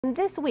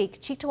This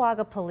week,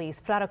 Cheektowaga Police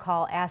put out a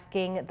call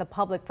asking the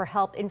public for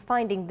help in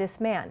finding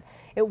this man.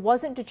 It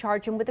wasn't to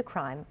charge him with a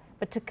crime,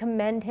 but to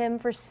commend him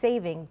for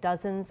saving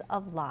dozens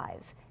of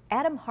lives.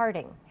 Adam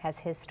Harding has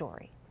his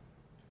story.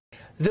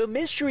 The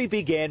mystery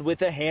began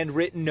with a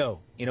handwritten note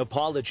in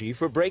apology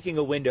for breaking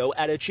a window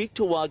at a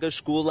Cheektowaga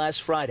school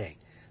last Friday.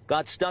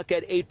 Got stuck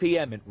at 8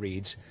 p.m., it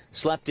reads.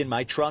 Slept in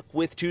my truck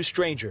with 2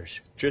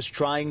 strangers, just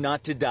trying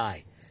not to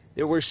die.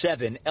 There were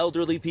 7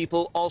 elderly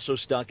people also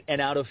stuck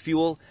and out of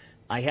fuel.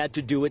 I had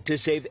to do it to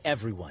save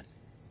everyone.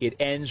 It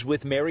ends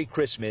with Merry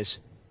Christmas,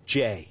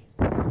 Jay.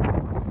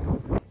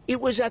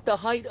 It was at the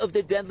height of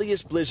the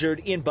deadliest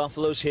blizzard in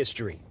Buffalo's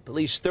history.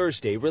 Police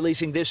Thursday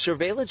releasing this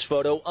surveillance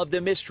photo of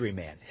the mystery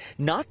man,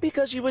 not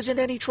because he was in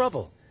any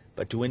trouble,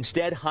 but to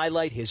instead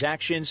highlight his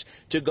actions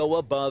to go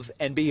above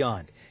and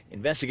beyond.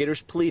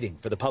 Investigators pleading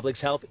for the public's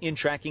help in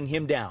tracking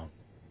him down.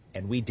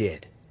 And we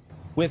did.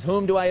 With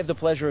whom do I have the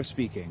pleasure of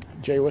speaking?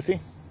 Jay Withey.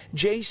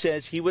 Jay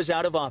says he was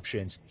out of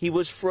options. He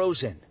was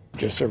frozen.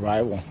 Just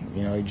survival.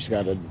 You know, you just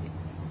got to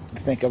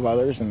think of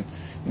others, and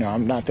you know,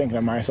 I'm not thinking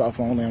of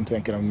myself only. I'm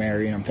thinking of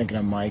Mary, and I'm thinking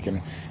of Mike,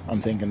 and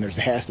I'm thinking there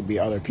has to be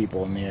other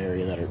people in the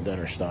area that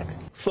are stuck.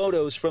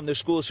 Photos from the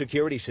school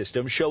security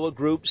system show a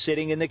group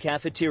sitting in the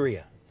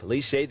cafeteria.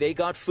 Police say they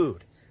got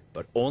food,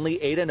 but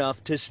only ate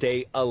enough to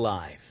stay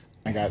alive.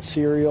 I got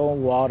cereal,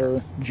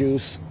 water,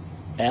 juice,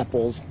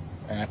 apples,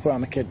 and I put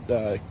on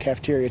the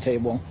cafeteria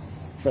table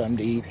for them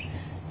to eat.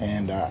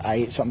 And I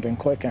ate something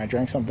quick, and I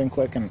drank something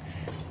quick, and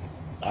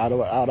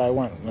out I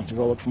went to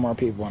go look for more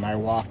people, and I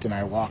walked and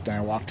I walked and I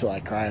walked till I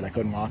cried. I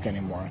couldn't walk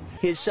anymore.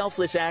 His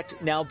selfless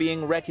act now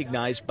being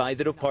recognized by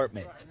the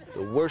department.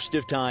 The worst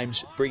of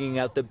times bringing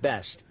out the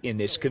best in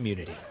this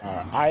community.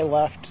 I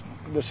left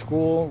the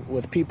school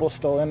with people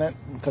still in it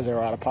because they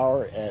were out of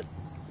power at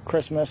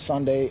Christmas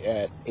Sunday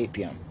at 8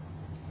 p.m.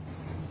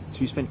 So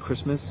you spent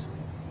Christmas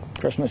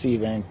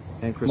Eve and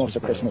Christmas most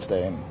of Day Christmas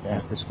Day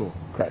at the school?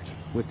 Correct.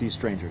 With these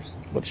strangers?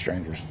 With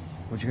strangers.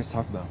 What did you guys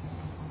talk about?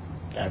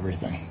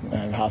 Everything,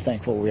 and how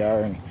thankful we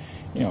are, and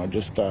you know,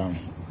 just you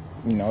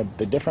know,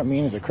 the different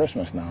meanings of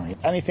Christmas now.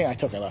 Anything I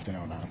took, I left a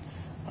note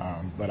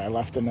on, but I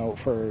left a note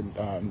for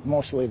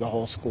mostly the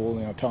whole school.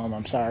 You know, tell them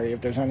I'm sorry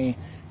if there's any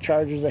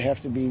charges that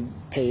have to be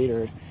paid,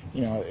 or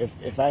you know,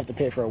 if I have to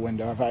pay for a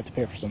window, if I have to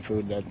pay for some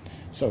food, then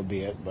so be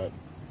it. But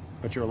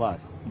you're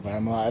alive. But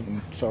I'm alive,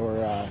 and so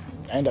we're I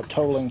end up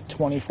totaling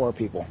 24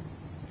 people.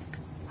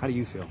 How do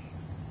you feel?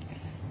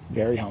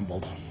 Very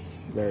humbled,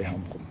 very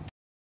humbled.